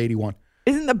 1980 or 81.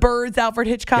 Isn't The Birds Alfred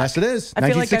Hitchcock? Yes, it is. I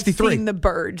feel like I've 1963. seen The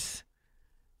Birds.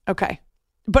 Okay.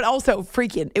 But also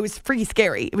freaking. It was freaky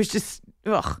scary. It was just,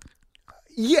 ugh.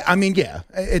 Yeah, I mean, yeah.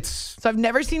 It's So I've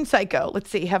never seen Psycho. Let's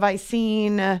see. Have I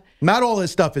seen... not all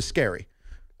this stuff is scary.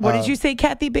 what did you say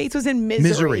Kathy Bates was in?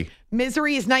 Misery.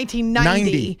 Misery is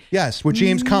 1990. Yes, with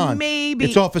James Caan. Maybe.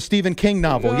 It's off a Stephen King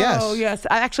novel, yes. Oh, yes.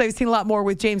 I actually have seen a lot more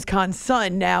with James Caan's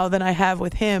son now than I have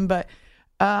with him, but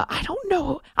I don't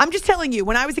know. I'm just telling you,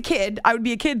 when I was a kid, I would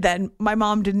be a kid then. My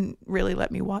mom didn't really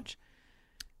let me watch.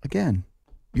 Again,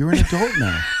 you're an adult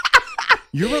now.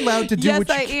 You're allowed to do Yes, what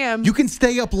you I am. You can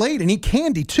stay up late and eat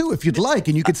candy, too, if you'd like.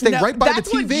 And you can stay No, right by the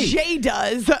that's what TV. Jay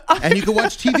does. And you can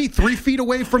watch TV 3 feet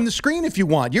away from the screen if you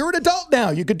want. You're an adult now.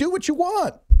 You can do what you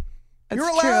want. You're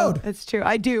allowed. True. That's true.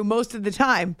 I do most of the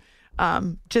time.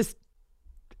 Just,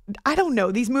 I don't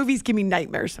know. These movies give me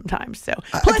nightmares sometimes. So,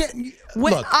 plus, Again,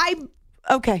 when look.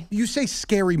 okay. You say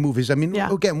scary movies. I mean,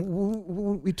 Yeah. again,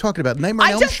 we're talking about Nightmare on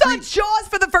I Elm just Street. saw Jaws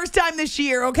for the first time this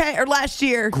year, okay? Or last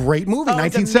year. Great movie, Oh,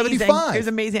 it's 1975. amazing. It was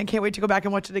amazing. I can't wait to go back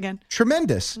and watch it again.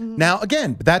 Tremendous. Now,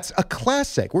 again, that's a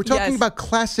classic. We're talking Yes. about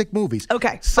classic movies.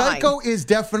 Okay, Psycho is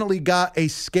definitely got a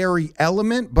scary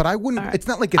element, but I wouldn't, it's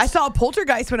not like it's. I saw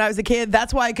Poltergeist when I was a kid.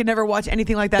 That's why I could never watch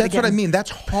anything like that That's again. what I mean.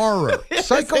 That's horror.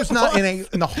 Psycho's it not was.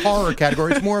 in the horror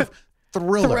category. It's more of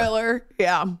thriller. Thriller.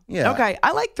 Yeah. Yeah. Okay.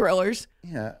 I like thrillers.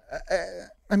 Yeah.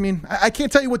 I mean, I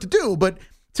can't tell you what to do, but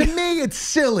to me, it's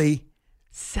silly.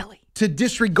 Silly. To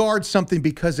disregard something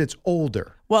because it's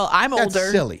older. Well, I'm That's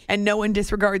older. silly. And no one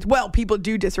disregards. Well, people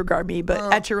do disregard me,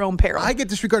 but at your own peril. I get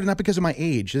disregarded not because of my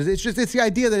age. It's the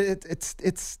idea that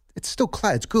it's still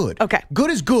class. It's good. Okay. Good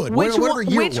is good. Whatever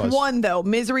year which it was. one, though?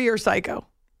 Misery or Psycho?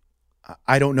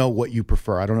 I don't know what you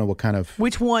prefer. I don't know what kind of.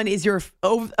 Which one is your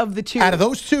of the two? Out of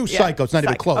those two, Yeah, Psycho. It's not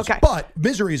even Psycho. close. Okay. But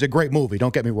Misery is a great movie.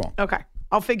 Don't get me wrong. Okay.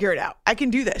 I'll figure it out. I can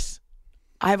do this.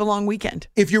 I have a long weekend.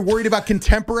 If you're worried about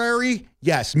contemporary,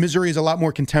 yes, Misery is a lot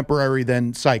more contemporary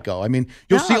than Psycho. I mean,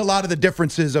 you'll see a lot of the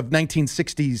differences of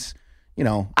 1960s,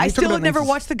 I still have never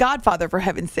watched The Godfather, for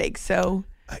heaven's sake, so.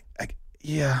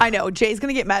 Yeah. I know. Jay's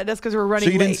going to get mad at us because we're running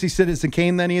So you late. didn't see Citizen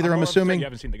Kane then either, I'm assuming? You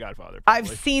haven't seen The Godfather. I've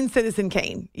seen Citizen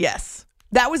Kane, yes.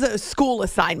 That was a school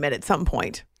assignment at some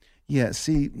point. Yeah,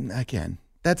 see, again,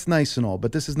 that's nice and all,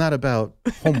 but this is not about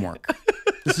homework.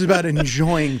 This is about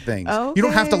enjoying things. You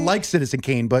don't have to like Citizen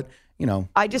Kane, but,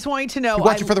 I just want you to know. you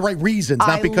watch it for the right reasons,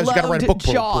 not because you got to write a book for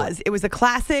it. Jaws. It was a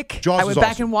classic. Jaws I went is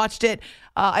back awesome. and watched it.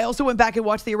 I also went back and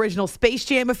watched the original Space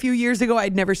Jam a few years ago.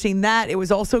 I'd never seen that. It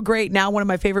was also great. Now one of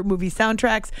my favorite movie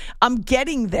soundtracks. I'm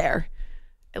getting there.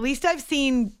 At least I've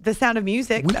seen The Sound of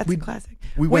Music. That's a classic.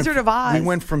 Wizard of Oz. We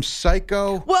went from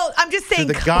Psycho Well, I'm just saying.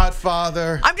 to The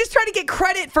Godfather. I'm just trying to get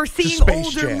credit for seeing Space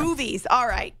older Jam. movies. All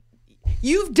right.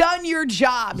 You've done your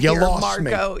job You here, lost me.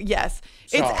 Marco. Yes.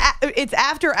 It's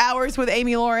After Hours with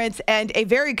Amy Lawrence and a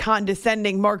very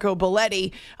condescending Marco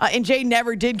Belletti. And Jay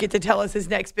never did get to tell us his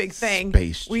next big thing.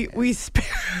 We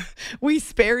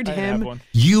spared him.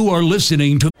 You are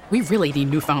listening to... We really need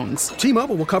new phones.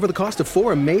 T-Mobile will cover the cost of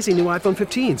 4 amazing new iPhone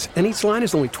 15s, and each line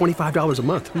is only $25 a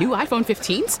month. New iPhone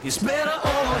 15s? It's better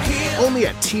over here. Only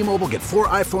at T-Mobile, get 4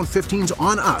 iPhone 15s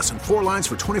on us and 4 lines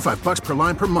for $25 per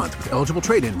line per month with eligible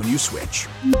trade-in when you switch.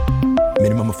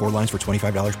 Minimum of 4 lines for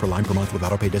 $25 per line per month with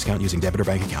autopay discount using debit or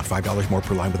bank account. $5 more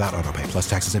per line without autopay, plus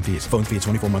taxes and fees. Phone fee at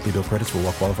 24 monthly bill credits for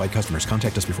well-qualified customers.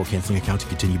 Contact us before canceling account to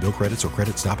continue bill credits or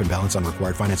credit stop and balance on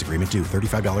required finance agreement due.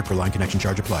 $35 per line connection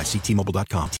charge applies. See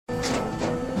T-Mobile.com.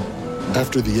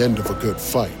 After the end of a good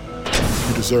fight,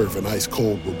 you deserve an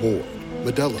ice-cold reward.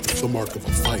 Modelo is the mark of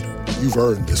a fighter. You've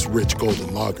earned this rich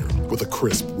golden lager with a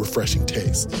crisp, refreshing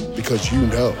taste. Because you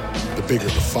know, the bigger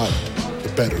the fight, the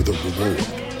better the reward.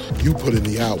 You put in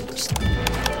the hours,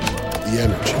 the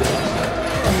energy,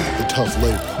 the tough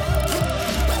labor.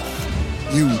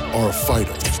 You are a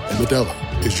fighter, and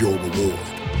Modelo is your reward.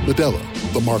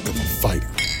 Modelo, the mark of a fighter.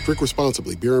 Drink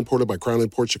responsibly. Beer imported by Crown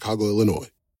Imports, Chicago, Illinois.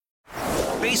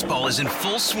 Baseball is in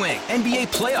full swing. NBA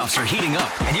playoffs are heating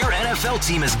up, and your NFL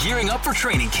team is gearing up for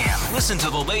training camp. Listen to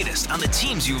the latest on the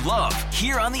teams you love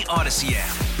here on the Odyssey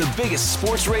app. The biggest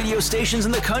sports radio stations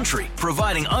in the country,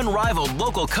 providing unrivaled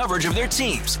local coverage of their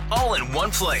teams, all in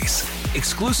one place.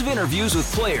 Exclusive interviews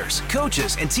with players,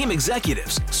 coaches, and team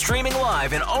executives, streaming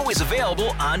live and always available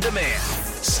on demand.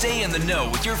 Stay in the know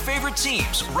with your favorite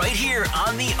teams right here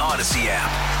on the Odyssey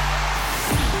app.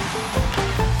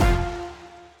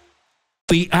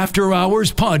 The After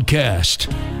Hours Podcast.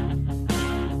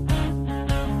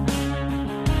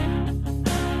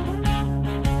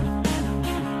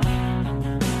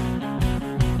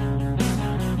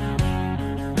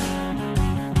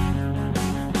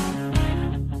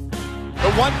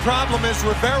 The one problem is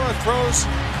Rivera throws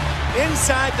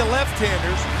inside the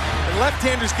left-handers, and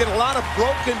left-handers get a lot of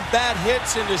broken bat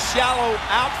hits into shallow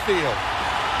outfield,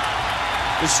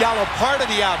 the shallow part of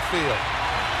the outfield.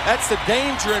 That's the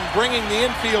danger in bringing the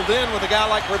infield in with a guy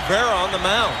like Rivera on the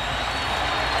mound.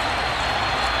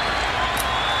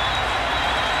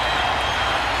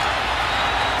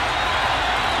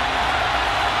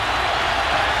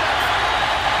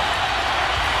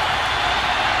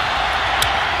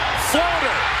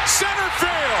 Floater, center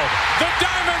field. The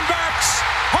Diamondbacks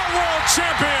are world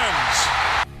champions.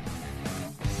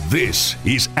 This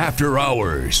is After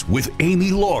Hours with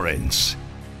Amy Lawrence.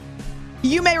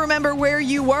 You may remember where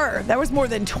you were. That was more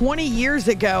than 20 years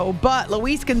ago, but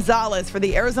Luis Gonzalez for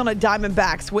the Arizona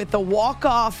Diamondbacks with the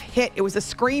walk-off hit. It was a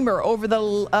screamer over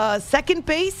the second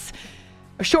base,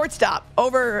 shortstop,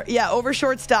 over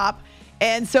shortstop.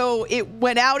 And so it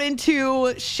went out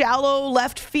into shallow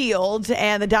left field,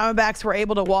 and the Diamondbacks were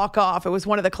able to walk off. It was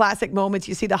one of the classic moments.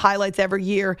 You see the highlights every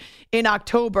year in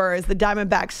October as the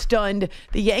Diamondbacks stunned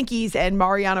the Yankees and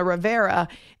Mariano Rivera.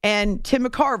 And Tim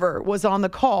McCarver was on the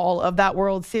call of that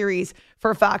World Series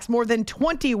for Fox. More than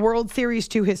 20 World Series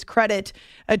to his credit,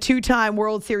 a 2-time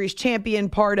World Series champion,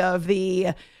 part of the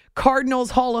Cardinals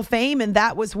Hall of Fame, and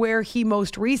that was where he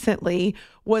most recently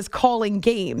was calling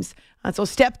games. So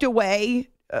stepped away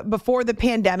before the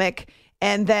pandemic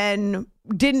and then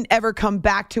didn't ever come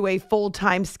back to a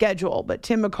full-time schedule. But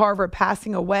Tim McCarver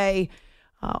passing away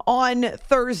on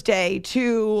Thursday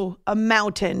to a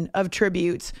mountain of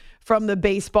tributes from the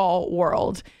baseball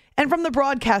world and from the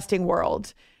broadcasting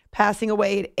world, passing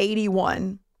away at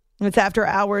 81. It's After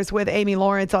Hours with Amy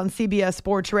Lawrence on CBS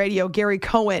Sports Radio. Gary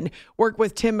Cohen worked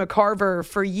with Tim McCarver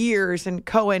for years, and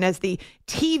Cohen, as the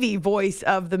TV voice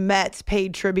of the Mets,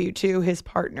 paid tribute to his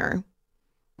partner.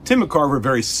 Tim McCarver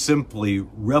very simply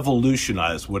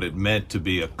revolutionized what it meant to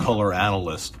be a color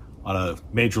analyst on a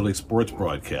Major League Sports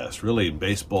broadcast, really in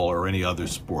baseball or any other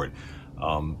sport.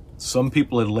 Some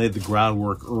people had laid the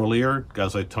groundwork earlier,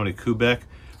 guys like Tony Kubek,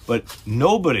 but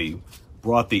nobody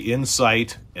brought the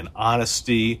insight and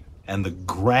honesty and the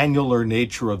granular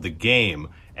nature of the game.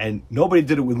 And nobody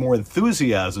did it with more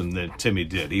enthusiasm than Timmy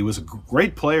did. He was a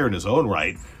great player in his own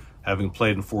right, having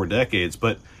played in 4 decades,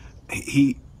 but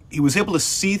he was able to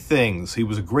see things. He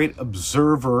was a great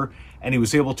observer, and he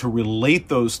was able to relate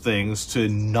those things to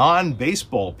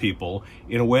non-baseball people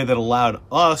in a way that allowed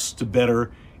us to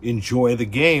better enjoy the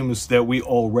games that we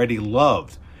already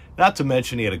loved. Not to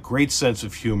mention he had a great sense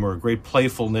of humor, a great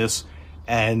playfulness,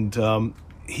 and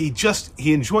he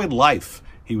enjoyed life.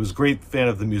 He was a great fan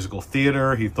of the musical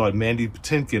theater. He thought Mandy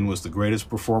Patinkin was the greatest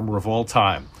performer of all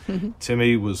time.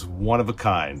 Timmy was one of a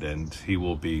kind, and he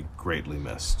will be greatly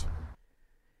missed.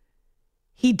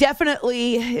 He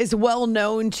definitely is well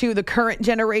known to the current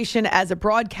generation as a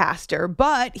broadcaster,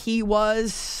 but he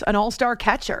was an all-star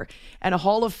catcher and a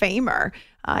Hall of Famer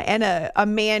and a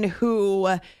man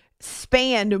who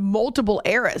spanned multiple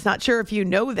eras. Not sure if you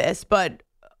know this, but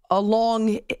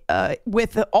along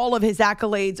with all of his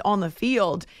accolades on the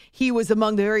field, he was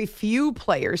among the very few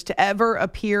players to ever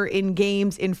appear in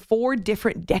games in 4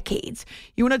 different decades.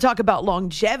 You want to talk about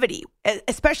longevity,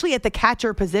 especially at the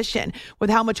catcher position, with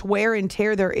how much wear and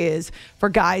tear there is for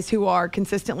guys who are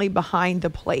consistently behind the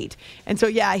plate. And so,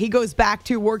 yeah, he goes back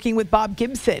to working with Bob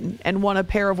Gibson and won a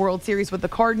pair of World Series with the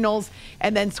Cardinals,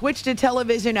 and then switched to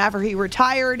television after he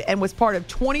retired and was part of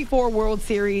 24 World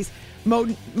Series,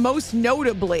 most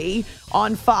notably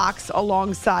on Fox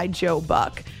alongside Joe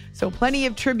Buck. So plenty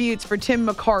of tributes for Tim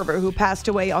McCarver, who passed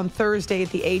away on Thursday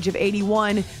at the age of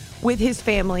 81 with his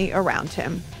family around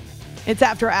him. It's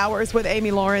After Hours with Amy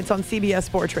Lawrence on CBS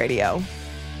Sports Radio.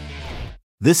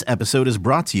 This episode is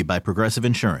brought to you by Progressive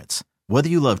Insurance. Whether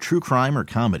you love true crime or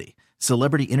comedy,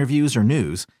 celebrity interviews or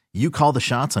news, you call the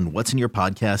shots on what's in your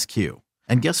podcast queue.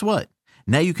 And guess what?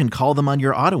 Now you can call them on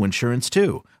your auto insurance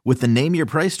too with the Name Your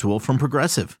Price tool from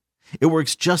Progressive. It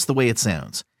works just the way it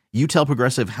sounds. You tell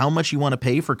Progressive how much you want to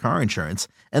pay for car insurance,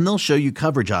 and they'll show you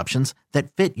coverage options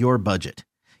that fit your budget.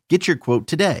 Get your quote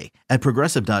today at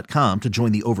Progressive.com to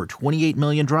join the over 28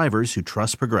 million drivers who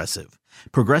trust Progressive.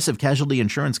 Progressive Casualty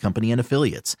Insurance Company and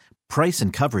Affiliates. Price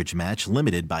and coverage match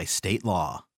limited by state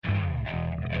law.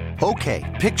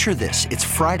 Okay, picture this. It's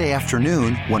Friday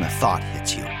afternoon when a thought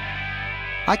hits you.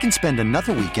 I can spend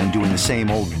another weekend doing the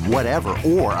same old whatever,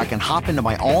 or I can hop into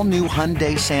my all-new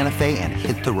Hyundai Santa Fe and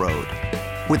hit the road.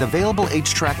 With available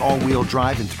H-Track all-wheel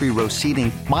drive and 3-row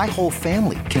seating, my whole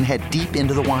family can head deep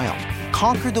into the wild.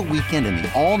 Conquer the weekend in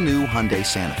the all-new Hyundai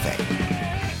Santa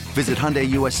Fe. Visit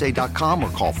HyundaiUSA.com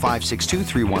or call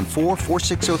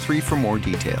 562-314-4603 for more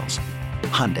details.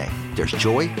 Hyundai, there's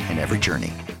joy in every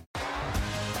journey.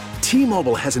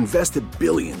 T-Mobile has invested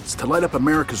billions to light up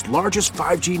America's largest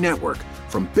 5G network,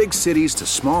 from big cities to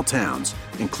small towns,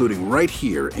 including right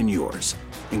here in yours.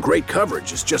 And great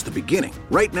coverage is just the beginning.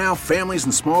 Right now, families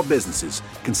and small businesses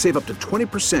can save up to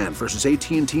 20% versus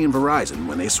AT&T and Verizon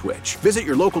when they switch. Visit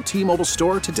your local T-Mobile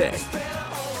store today.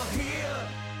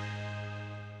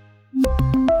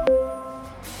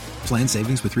 Plan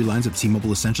savings with 3 lines of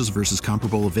T-Mobile Essentials versus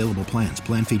comparable available plans.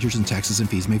 Plan features and taxes and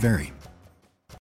fees may vary.